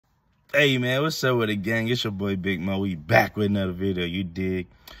Hey man, what's up with the gang? It's your boy Big Mo. We back with another video, you dig?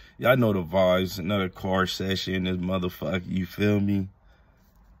 Y'all know the vibes. Another car session, this motherfucker, you feel me?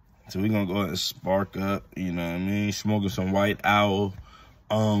 So we gonna go ahead and spark up, you know what I mean? Smoking some White Owl,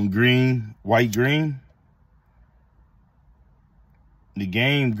 white green. The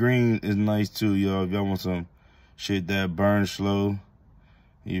game green is nice too, y'all. If y'all want some shit that burns slow,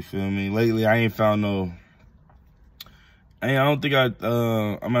 you feel me? Lately, I ain't found no. Hey, I don't think I'm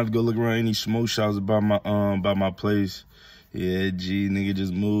gonna have to go look around any smoke shops by my place. Yeah, nigga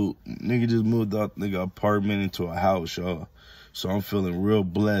just moved out nigga apartment into a house, y'all. So I'm feeling real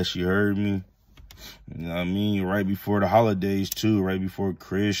blessed, you heard me? You know what I mean? Right before the holidays too, right before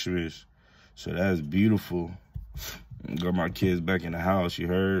Christmas. So that's beautiful. Got my kids back in the house, you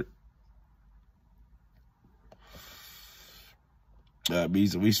heard?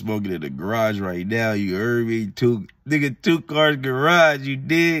 We smoking in the garage right now, you heard me? Two cars garage, you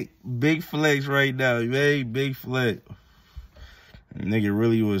dig? Big flex right now, man, big flex. Nigga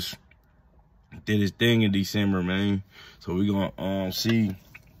really did his thing in December, man. So we gonna see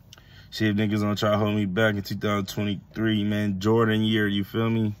if niggas gonna try to hold me back in 2023, man. Jordan year, you feel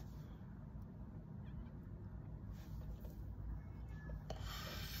me?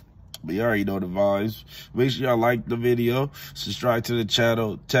 But you already know the vibes. Make sure y'all like the video, subscribe to the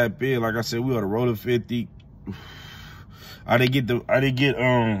channel, tap in. Like I said, we on the road to 50. I didn't get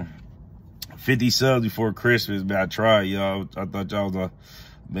 50 subs before Christmas, but I tried, y'all. I thought y'all was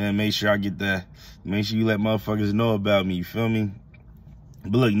man, make sure I get that. Make sure you let motherfuckers know about me, you feel me?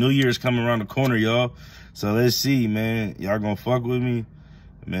 But look, New Year's coming around the corner, y'all. So let's see, man. Y'all gonna fuck with me?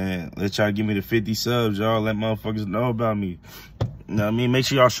 Man, let's try to give me the 50 subs, y'all. Let motherfuckers know about me. You know what I mean? Make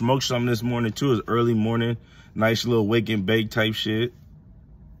sure y'all smoke something this morning, too. It's early morning. Nice little wake and bake type shit.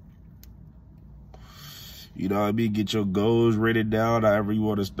 You know what I mean? Get your goals written down, however you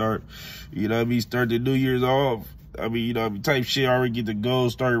want to start. You know what I mean? Start the New Year's off. I mean, you know, type shit. Already get the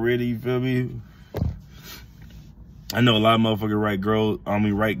goals started ready, you feel me? I know a lot of motherfuckers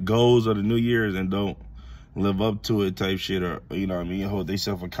write goals of the New Year's and don't live up to it type shit, or, you know what I mean? Hold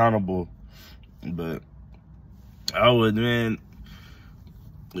themselves accountable. But I would, man,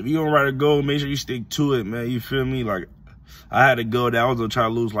 if you gonna write a goal, make sure you stick to it, man. You feel me? Like, I had a goal that I was gonna try to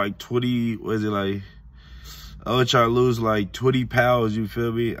lose like 20, I was trying to lose like 20 pounds, you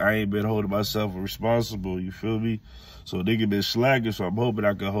feel me? I ain't been holding myself responsible, you feel me? So nigga been slacking, so I'm hoping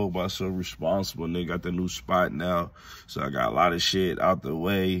I can hold myself responsible. Nigga got the new spot now, so I got a lot of shit out the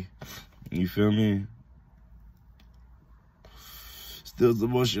way, you feel me? Still some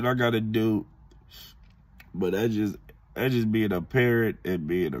more shit I gotta do, but that just being a parent and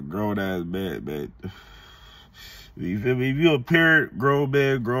being a grown-ass man. You feel me? If you a parent, grown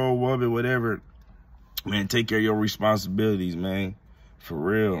man, grown woman, whatever, man, take care of your responsibilities, man. For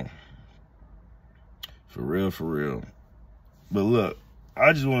real. For real, for real. But look,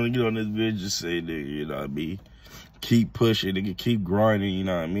 I just want to get on this video just say, nigga, you know what I mean? Keep pushing, nigga, keep grinding, you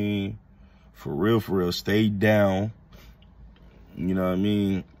know what I mean? For real, stay down. You know what I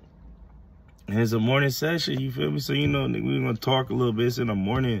mean? And it's a morning session, you feel me? So, you know, nigga, we're going to talk a little bit. It's in the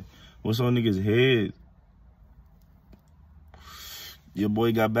morning. What's on niggas' head? Your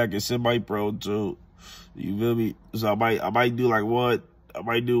boy got back in semi-pro, too. You feel me? So I might do like what? I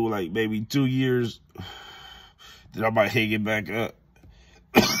might do like maybe 2 years. Then I might hang it back up.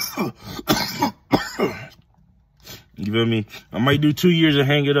 You feel me? I might do 2 years and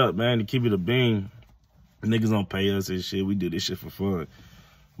hang it up, man, to keep it a bean. Niggas don't pay us and shit. We do this shit for fun.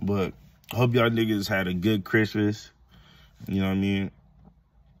 But I hope y'all niggas had a good Christmas. You know what I mean?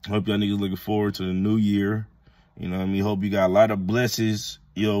 Hope y'all niggas looking forward to the new year. You know what I mean? Hope you got a lot of blessings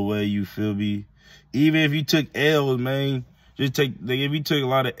your way, you feel me? Even if you took L's, man, if you took a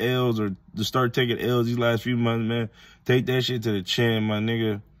lot of L's or to start taking L's these last few months, man, take that shit to the chin, my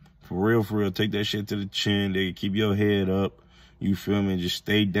nigga. For real, take that shit to the chin. They keep your head up, you feel me? Just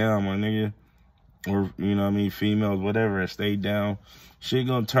stay down, my nigga. Or, you know what I mean, females, whatever, stay down. Shit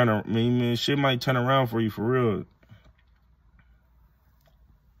gonna turn around, man, shit might turn around for you, for real.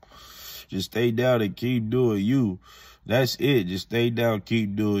 Just stay down and keep doing you. That's it. Just stay down,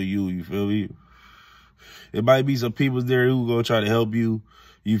 keep doing you. You feel me? It might be some people there who gonna try to help you.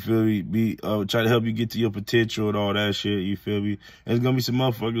 You feel me? Try to help you get to your potential and all that shit. You feel me? And there's gonna be some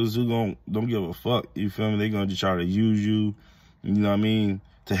motherfuckers who don't give a fuck. You feel me? They gonna just try to use you. You know what I mean?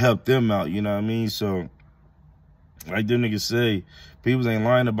 To help them out. You know what I mean? So, like them niggas say, people ain't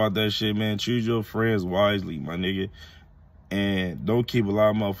lying about that shit, man. Choose your friends wisely, my nigga. And don't keep a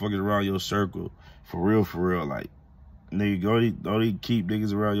lot of motherfuckers around your circle. For real, like. Nigga, don't keep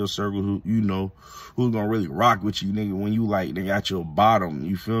niggas around your circle who, you know, who's gonna really rock with you, nigga, when you like, nigga, at your bottom,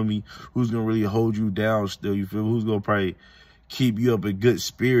 you feel me? Who's gonna really hold you down still, you feel me? Who's gonna probably keep you up in good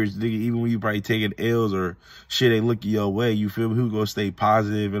spirits, nigga, even when you probably taking L's or shit ain't looking your way, you feel me? Who's gonna stay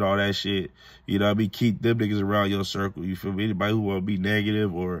positive and all that shit, you know what I mean? Keep them niggas around your circle, you feel me? Anybody who wanna be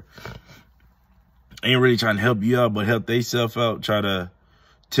negative or ain't really trying to help you out, but help they self out, try to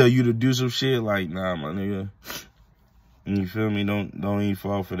tell you to do some shit, like, nah, my nigga. You feel me? Don't even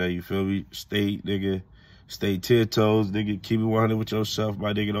fall for that. You feel me? Stay 10 toes, nigga. Keep it 100 with yourself,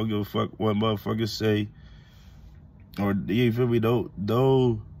 my nigga. Don't give a fuck what motherfuckers say. Or, you feel me?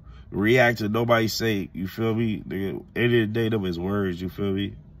 Don't react to nobody say. You feel me? Nigga, end of the day, them is words. You feel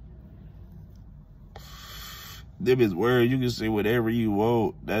me? Them is words. You can say whatever you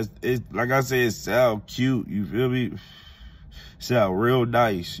want. It's like I said, it sound cute. You feel me? Sound real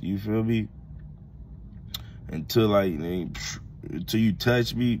nice. You feel me? Until you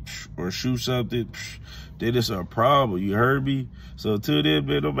touch me or shoot something, then it's a problem. You heard me? So till then,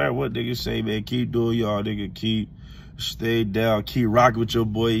 man, no matter what niggas say, man, keep doing y'all, nigga. Keep stay down. Keep rocking with your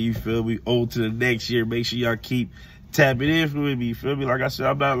boy, you feel me? On to the next year. Make sure y'all keep tapping in with me, you feel me? Like I said,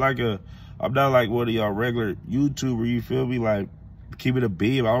 I'm not like one of y'all regular YouTuber, you feel me? Like, keep it a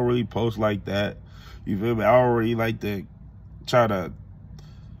beam. I don't really post like that. You feel me? I don't really like to try to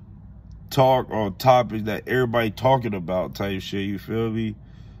talk on topics that everybody talking about type shit, you feel me?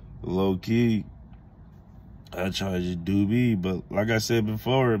 Low key, I try to just do me, but like I said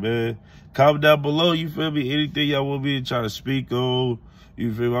before, man, comment down below, you feel me? Anything y'all want me to try to speak on,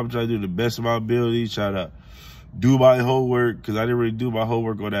 you feel me? I'm trying to do the best of my ability, try to do my homework, because I didn't really do my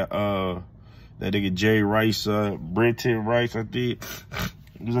homework on that nigga Jerry Rice, Brenton Rice, I think.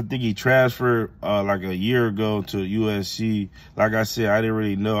 Because I think he transferred like a year ago to USC. Like I said, I didn't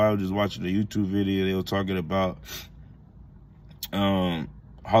really know. I was just watching the YouTube video. They were talking about Hall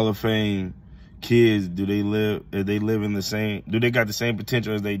of Fame kids. Do they live in the same? Do they got the same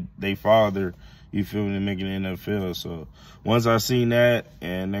potential as they father? You feel me? Making the NFL. So once I seen that,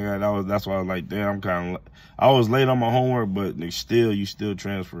 and nigga, that's why I was like, damn, I was late on my homework, but you still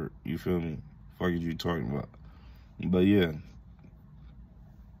transferred. You feel me? Fuck is you talking about? But yeah.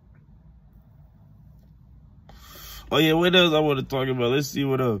 Oh, yeah, what else I want to talk about? Let's see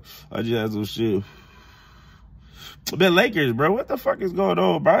what else. I just had some shit. Man, Lakers, bro, what the fuck is going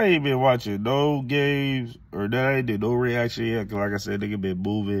on, bro? I ain't been watching no games or that. I ain't did no reaction yet. Cause like I said, nigga been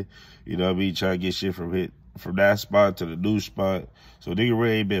moving. You know what I mean? Trying to get shit from that spot to the new spot. So nigga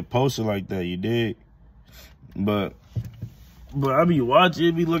really ain't been posting like that, you dig? But I be watching,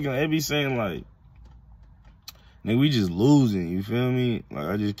 it be looking, it be saying like, nigga, we just losing, you feel me? Like,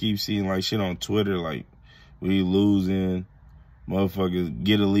 I just keep seeing like shit on Twitter, like, we losing, motherfuckers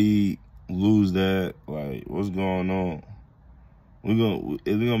get a lead, lose that. Like, what's going on?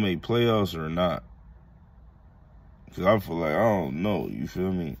 Is we gonna make playoffs or not? Cause I feel like, I don't know, you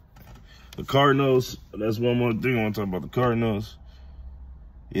feel me? The Cardinals, that's one more thing I want to talk about. The Cardinals.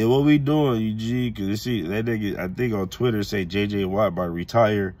 Yeah, what we doing, UG? Cause you see, that nigga, I think on Twitter say JJ Watt about to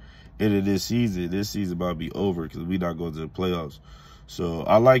retire end of this season. This season about to be over because we not going to the playoffs. So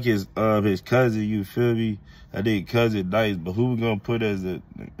I like his cousin, you feel me? I think cousin nice, but who we gonna put as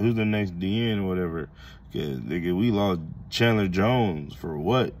who's the next DN or whatever? Cause nigga, we lost Chandler Jones for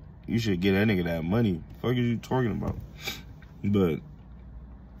what? You should get that nigga that money. Fuck is you talking about? But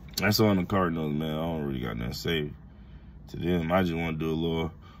that's on the Cardinals, man. I don't really got nothing to say to them. I just want to do a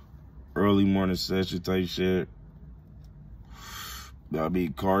little early morning session type shit. That'll be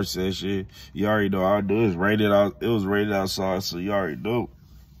car session. You already know how I do. It's rated out. It was rated outside, so you already know.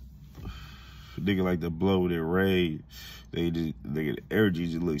 Nigga like to blow with it rain. The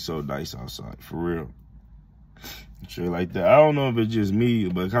energy just looks so nice outside, for real. Shit like that. I don't know if it's just me,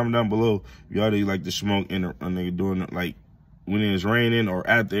 but comment down below if y'all like to smoke in a nigga doing it like when it's raining or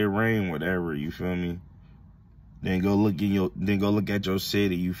after it rain, whatever. You feel me? Then go look at your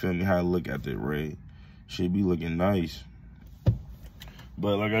city. You feel me? How it look after it rain. Should be looking nice.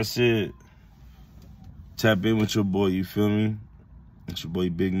 But like I said, tap in with your boy, you feel me? It's your boy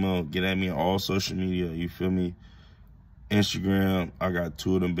Big Mo. Get at me on all social media, you feel me? Instagram, I got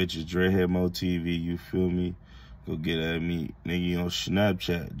 2 of them bitches, Dreadhead Mo TV, you feel me? Go get at me. Nigga on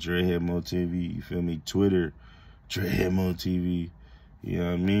Snapchat, Dreadhead Mo TV, you feel me? Twitter, Dreadhead Mo TV. You know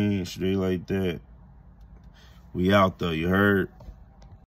what I mean? Straight like that. We out though, you heard?